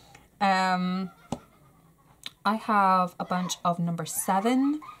 I have a bunch of number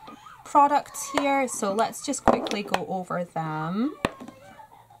 7 products here, so let's just quickly go over them.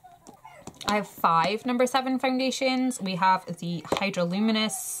 I have 5 number 7 foundations. We have the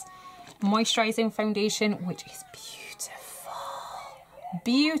Hydroluminous Moisturizing Foundation, which is beautiful.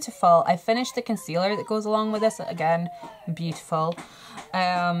 Beautiful. I finished the concealer that goes along with this. Again, beautiful.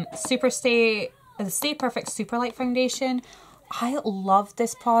 The Stay Perfect Super Light Foundation. I love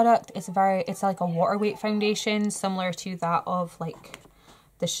this product. It's like a water weight foundation, similar to that of like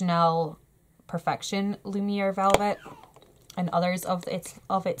the Chanel Perfection Lumiere Velvet and others of its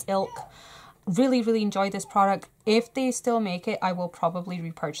ilk. Really, really enjoyed this product. If they still make it, I will probably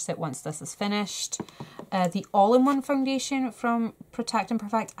repurchase it once this is finished. The All-in-One Foundation from Protect and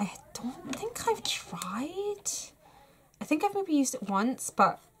Perfect. I don't think I've tried. I think I've maybe used it once,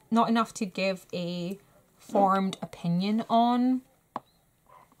 but not enough to give a formed opinion on.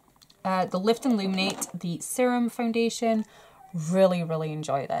 The Lift and Illuminate, the Serum Foundation. Really, really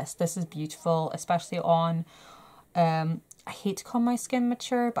enjoy this. This is beautiful, especially on, I hate to call my skin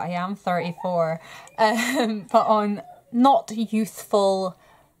mature, but I am 34. But on not youthful,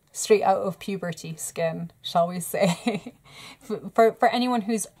 straight out of puberty skin, shall we say. for anyone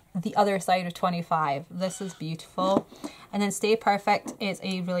who's the other side of 25, this is beautiful. And then Stay Perfect is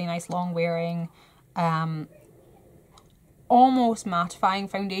a really nice long wearing, almost mattifying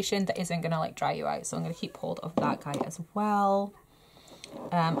foundation that isn't gonna like dry you out, so I'm gonna keep hold of that guy as well.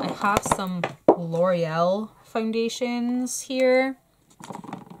 I have some L'Oreal foundations here.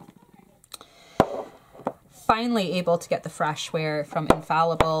 Finally able to get the fresh wear from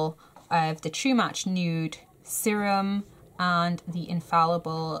Infallible. I have the True Match Nude Serum and the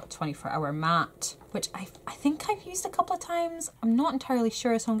Infallible 24-Hour Matte, which I think I've used a couple of times. I'm not entirely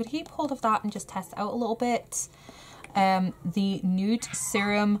sure, so I'm going to keep hold of that and just test it out a little bit. The Nude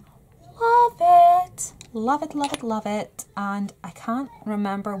Serum, love it. Love it, love it, love it. And I can't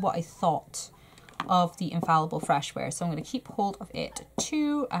remember what I thought of the Infallible Fresh Wear, so I'm going to keep hold of it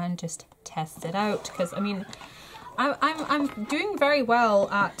too and just test it out, because I mean, I'm doing very well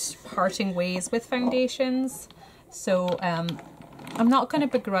at parting ways with foundations. So I'm not going to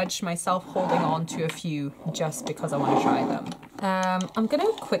begrudge myself holding on to a few just because I want to try them. I'm going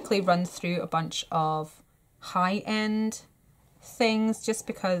to quickly run through a bunch of high-end things just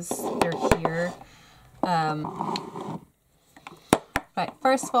because they're here. Right,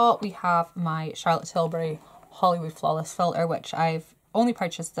 first of all, we have my Charlotte Tilbury Hollywood Flawless Filter, which I've only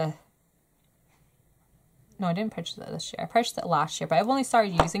purchased No, I didn't purchase it this year. I purchased it last year, but I've only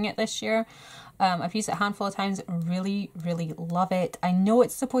started using it this year. I've used it a handful of times. Really, really love it. I know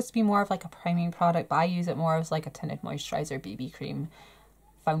it's supposed to be more of like a priming product, but I use it more as like a tinted moisturizer, BB cream,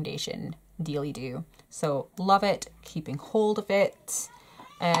 foundation, dealy do. So love it. Keeping hold of it.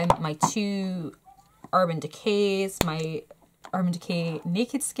 My 2 Urban Decays, my Urban Decay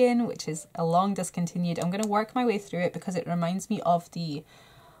Naked Skin, which is a long discontinued. I'm going to work my way through it because it reminds me of the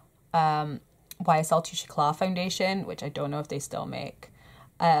YSL Touche Éclat foundation, which I don't know if they still make.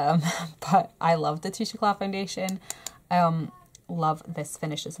 But I love the Touche Éclat foundation. Love this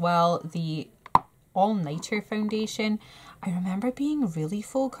finish as well. The All Nighter foundation, I remember being really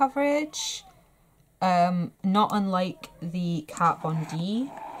full coverage. Not unlike the Kat Von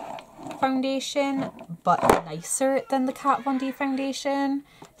D foundation, but nicer than the Kat Von D foundation.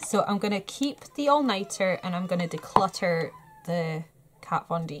 So I'm going to keep the All Nighter and I'm going to declutter the Kat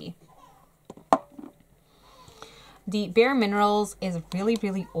Von D. The Bare Minerals is really,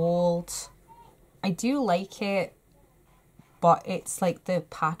 really old. I do like it, but it's like the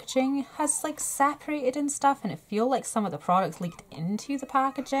packaging has like separated and stuff, and I feel like some of the products leaked into the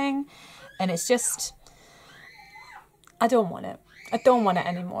packaging, and it's just, I don't want it. I don't want it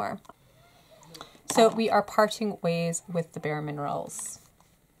anymore. So we are parting ways with the Bare Minerals.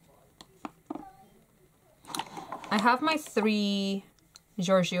 I have my 3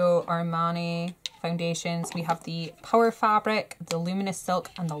 Giorgio Armani foundations. We have the Power Fabric, the Luminous Silk,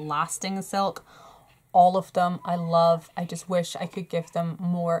 and the Lasting Silk. All of them I love. I just wish I could give them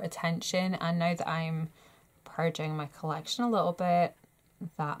more attention, and now that I'm purging my collection a little bit,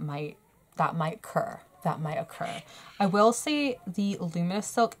 that might occur. I will say the Luminous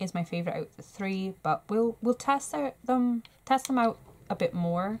Silk is my favorite out of the 3, but we'll test them out a bit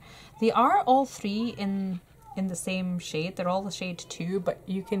more. They are all 3 in the same shade. They're all the shade 2, but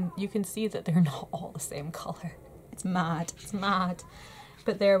you can see that they're not all the same color. It's mad. It's mad.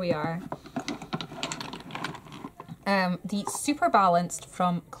 But there we are. The Super Balanced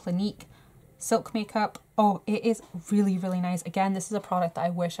from Clinique Silk Makeup. Oh, it is really, really nice. Again, this is a product that I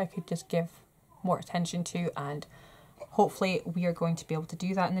wish I could just give more attention to, and hopefully we are going to be able to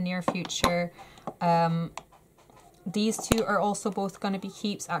do that in the near future. These two are also both going to be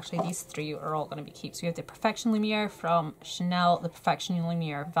keeps. Actually, these three are all going to be keeps. We have the Perfection Lumiere from Chanel, the Perfection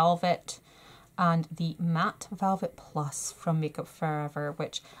Lumiere Velvet, and the Matte Velvet Plus from Makeup Forever,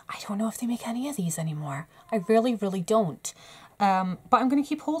 which I don't know if they make any of these anymore. I really, really don't. But I'm going to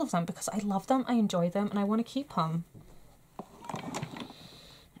keep hold of them because I love them, I enjoy them, and I want to keep them.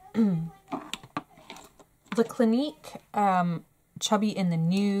 The Clinique Chubby in the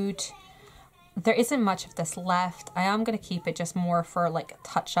Nude. There isn't much of this left. I am going to keep it just more for like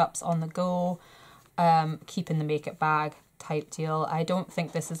touch-ups on the go, keep in the makeup bag type deal. I don't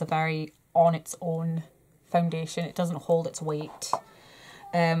think this is a very on its own foundation. It doesn't hold its weight.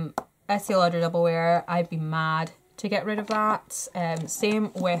 Estee Lauder Double Wear, I'd be mad to get rid of that.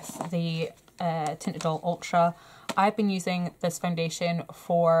 Same with the Tinted Doll Ultra. I've been using this foundation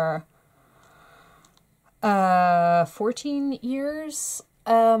for 14 years,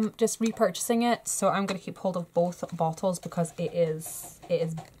 just repurchasing it, so I'm going to keep hold of both bottles because it is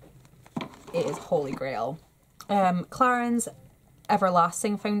holy grail. Clarins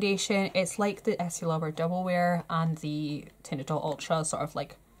Everlasting Foundation. It's like the Estee Lauder Double Wear and the Tinted Doll Ultra sort of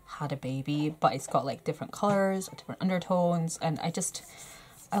like had a baby, but it's got like different colours, different undertones, and I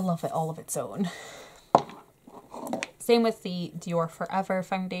love it all of its own. Same with the Dior Forever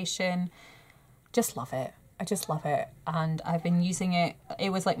Foundation. Just love it. I just love it, and I've been using it.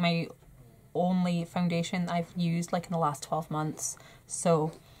 It was like my only foundation I've used like in the last 12 months,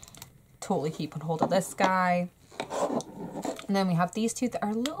 so totally keep on hold of this guy. And then we have these two that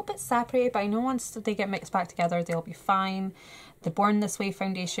are a little bit separated, but I know once they get mixed back together they'll be fine. The Born This Way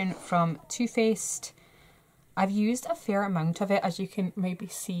foundation from Too Faced. I've used a fair amount of it, as you can maybe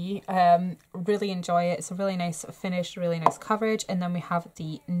see. Really enjoy it. It's a really nice finish, really nice coverage. And then we have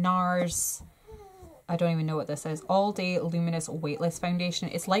the NARS, I don't even know what this is, All Day Luminous Weightless Foundation.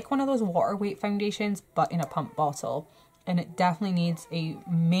 It's like one of those water weight foundations, but in a pump bottle. And it definitely needs a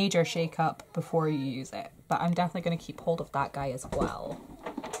major shake up before you use it. But I'm definitely going to keep hold of that guy as well.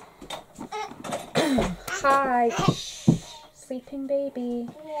 Hi. Sleeping baby.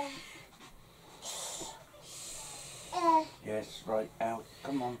 Yes, right out.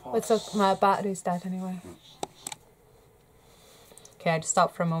 Come on, Pops. What's up? My battery's dead anyway. Okay, I just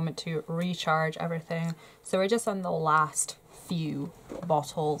stopped for a moment to recharge everything. So we're just on the last few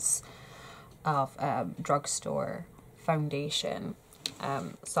bottles of drugstore foundation.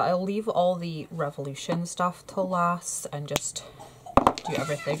 So I'll leave all the Revolution stuff till last and just do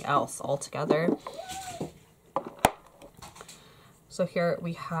everything else all together. So here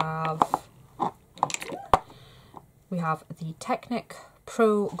we have the Technic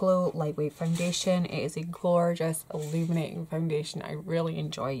Pro Glow Lightweight Foundation. It is a gorgeous illuminating foundation. I really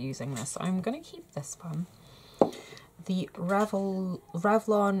enjoy using this, so I'm going to keep this one. The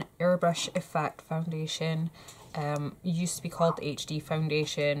Revlon Airbrush Effect Foundation. Used to be called the HD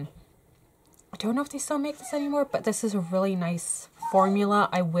Foundation. I don't know if they still make this anymore, but this is a really nice formula.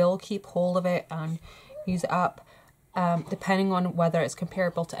 I will keep hold of it and use it up. Depending on whether it's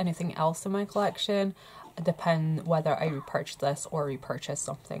comparable to anything else in my collection, depend whether I repurchase this or repurchase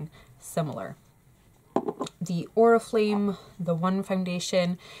something similar. The Oriflame, the One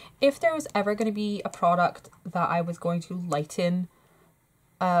Foundation. If there was ever going to be a product that I was going to lighten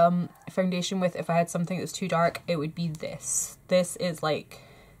foundation with, if I had something that was too dark, it would be this. This is like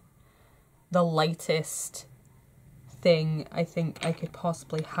the lightest thing I think I could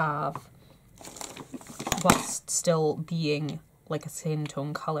possibly have, whilst still being like a skin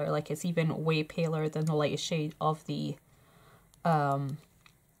tone color. Like, it's even way paler than the lightest shade of the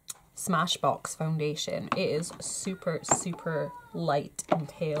Smashbox foundation. It is super, super light and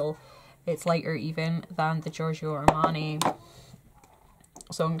pale. It's lighter even than the Giorgio Armani.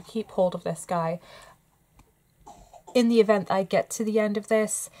 So I'm going to keep hold of this guy. In the event I get to the end of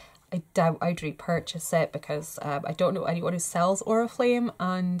this, I doubt I'd repurchase it because I don't know anyone who sells Oriflame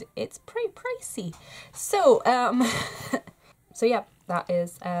and it's pretty pricey. So, so yeah, that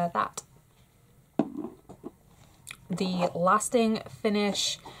is that. The Lasting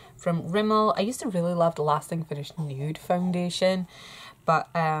Finish from Rimmel. I used to really love the Lasting Finish Nude Foundation, but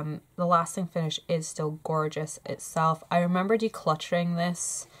the Lasting Finish is still gorgeous itself. I remember decluttering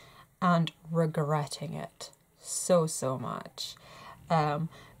this and regretting it so much.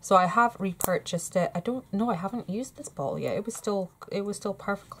 So I have repurchased it. I don't know, I haven't used this bottle yet. It was still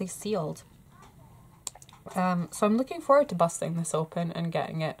perfectly sealed. So I'm looking forward to busting this open and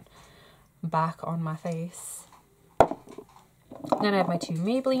getting it back on my face. Then I have my two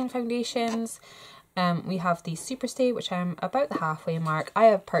Maybelline foundations. We have the Superstay, which I'm about the halfway mark. I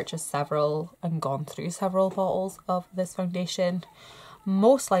have purchased several and gone through several bottles of this foundation.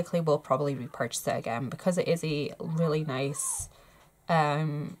 Most likely will probably repurchase it again because it is a really nice,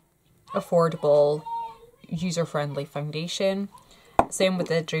 affordable, user-friendly foundation. Same with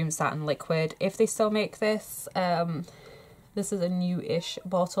the Dream Satin Liquid. If they still make this, this is a new-ish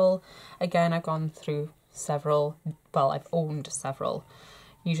bottle. Again, I've gone through several, well, I've owned several.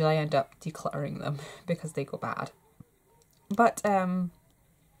 Usually I end up decluttering them because they go bad. But,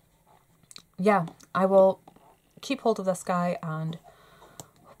 yeah, I will keep hold of this guy and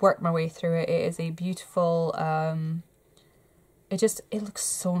work my way through it. It is a beautiful, it looks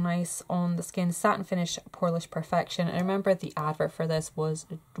so nice on the skin. Satin finish, poreless perfection. I remember the advert for this was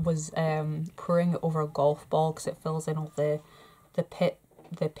pouring it over a golf ball because it fills in all the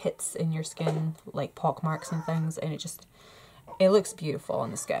pits in your skin, like pock marks and things, and it looks beautiful on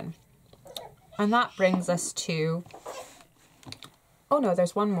the skin. And that brings us to, oh no,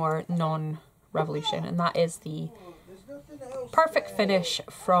 there's one more non-Revolution, and that is the Perfect Finish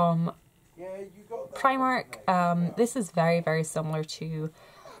from Primark. This is very, very similar to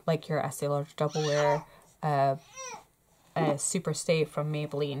like your Estee Lauder Double Wear Superstay from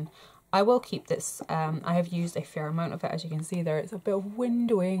Maybelline. I will keep this. I have used a fair amount of it. As you can see, there is a bit of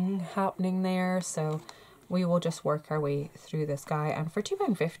windowing happening there, so we will just work our way through this guy. And for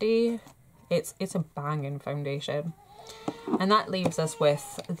 £2.50, it's a banging foundation. And that leaves us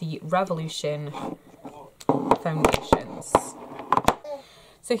with the Revolution foundations.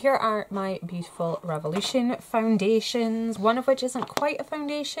 So here are my beautiful Revolution foundations, one of which isn't quite a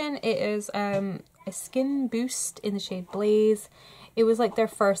foundation. It is a Skin Boost in the shade Blaze. It was like their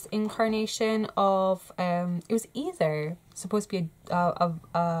first incarnation of, it was either supposed to be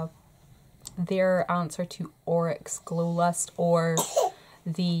their answer to Oryx Glow Lust or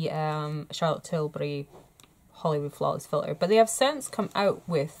the Charlotte Tilbury Hollywood Flawless Filter. But they have since come out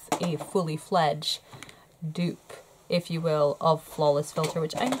with a fully fledged dupe, if you will, of Flawless Filter,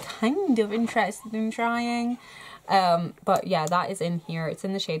 which I'm kind of interested in trying. But yeah, that is in here. It's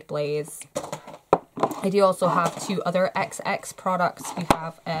in the shade Blaze. I do also have two other XX products. We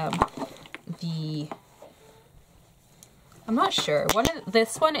have I'm not sure.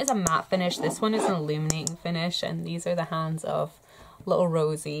 This one is a matte finish. This one is an illuminating finish. And these are the hands of little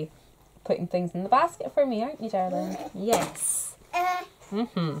Rosie putting things in the basket for me, aren't you, darling? Yes.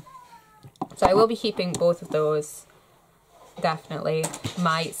 So I will be keeping both of those, definitely.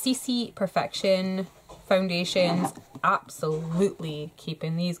 My CC Perfection foundations, absolutely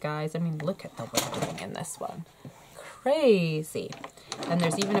keeping these guys. I mean, look at the windowing in this one. Crazy. And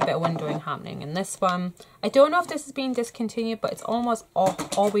there's even a bit of windowing happening in this one. I don't know if this is being discontinued, but it's almost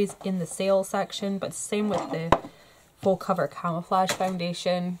always in the sale section. But same with the Full Cover Camouflage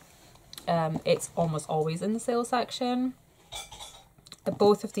foundation. It's almost always in the sale section.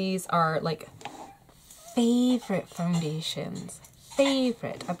 Both of these are like favorite foundations.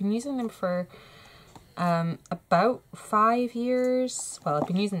 Favorite. I've been using them for about 5 years. Well, I've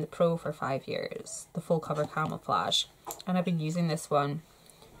been using the Pro for 5 years, the Full Cover Camouflage, and I've been using this one,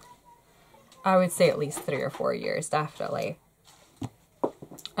 I would say, at least 3 or 4 years, definitely.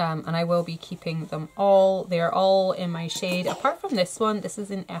 And I will be keeping them all. They are all in my shade, apart from this one. This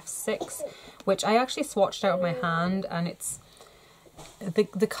is in F6, which I actually swatched out of my hand, and it's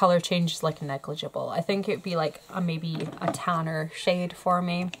the colour change is like negligible. I think it'd be like maybe a tanner shade for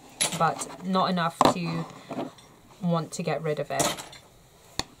me, but not enough to want to get rid of it.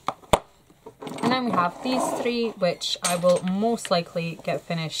 And then we have these three, which I will most likely get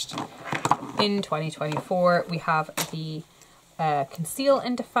finished in 2024. We have the Conceal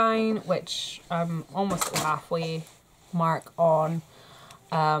and Define, which I'm almost at the halfway mark on.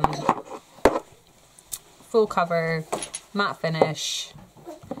 Full Cover, Matte Finish.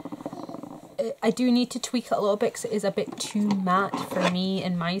 I do need to tweak it a little bit because it is a bit too matte for me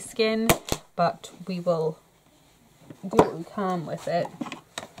and my skin, but we will do what we can with it.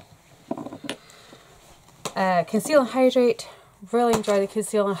 Conceal and Hydrate. Really enjoy the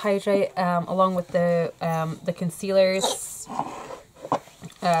Conceal and Hydrate along with the concealers.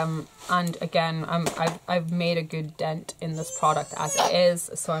 And again, I've made a good dent in this product as it is,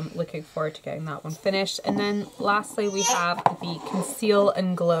 so I'm looking forward to getting that one finished. And then lastly, we have the Conceal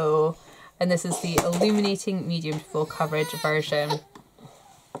and Glow, and this is the Illuminating Medium to Full Coverage version,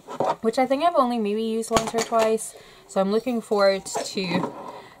 which I think I've only maybe used once or twice. So I'm looking forward to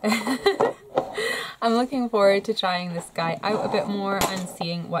I'm looking forward to trying this guy out a bit more and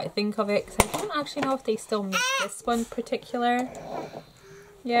seeing what I think of it, because I don't actually know if they still make this one particular.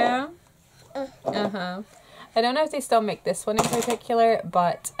 Yeah. I don't know if they still make this one in particular,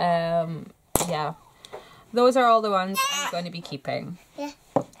 but yeah. Those are all the ones I'm going to be keeping. Yeah.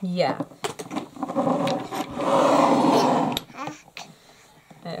 Yeah.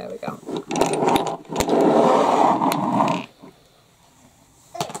 There we go.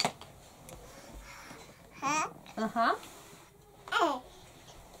 Uh-huh.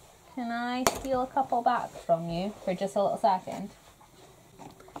 Can I steal a couple back from you for just a little second?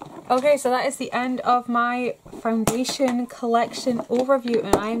 Okay, so that is the end of my foundation collection overview,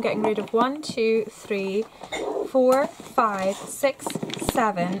 and I am getting rid of 1, 2, 3, 4, 5, 6,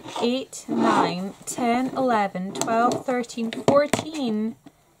 7, 8, 9, 10, 11, 12, 13, 14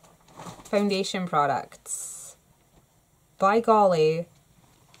 foundation products. By golly,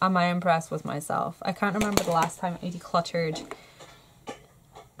 am I impressed with myself. I can't remember the last time I decluttered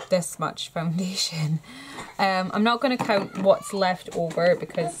this much foundation. I'm not going to count what's left over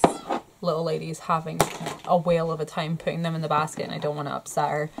because little lady's having a whale of a time putting them in the basket and I don't want to upset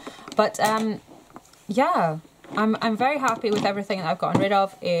her. But yeah, I'm very happy with everything that I've gotten rid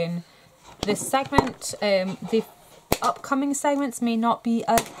of in this segment. The upcoming segments may not be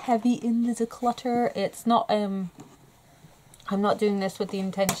as heavy in the declutter. It's not I'm not doing this with the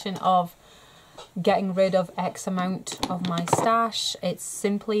intention of getting rid of X amount of my stash. It's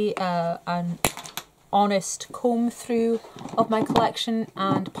simply an honest comb through of my collection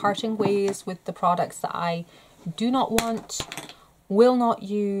and parting ways with the products that I do not want, will not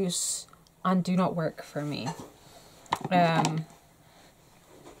use, and do not work for me.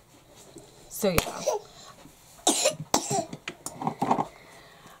 So yeah.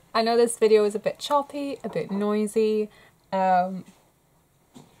 I know this video is a bit choppy, a bit noisy,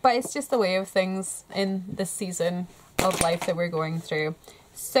 but it's just the way of things in this season of life that we're going through.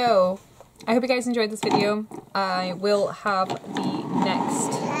 So I hope you guys enjoyed this video. I will have the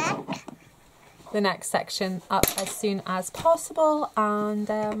next section up as soon as possible,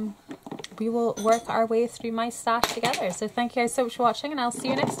 and we will work our way through my stash together. So thank you guys so much for watching, and I'll see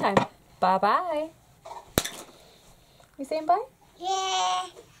you next time. Bye bye. You saying bye? Yeah.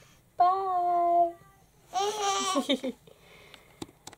 Bye.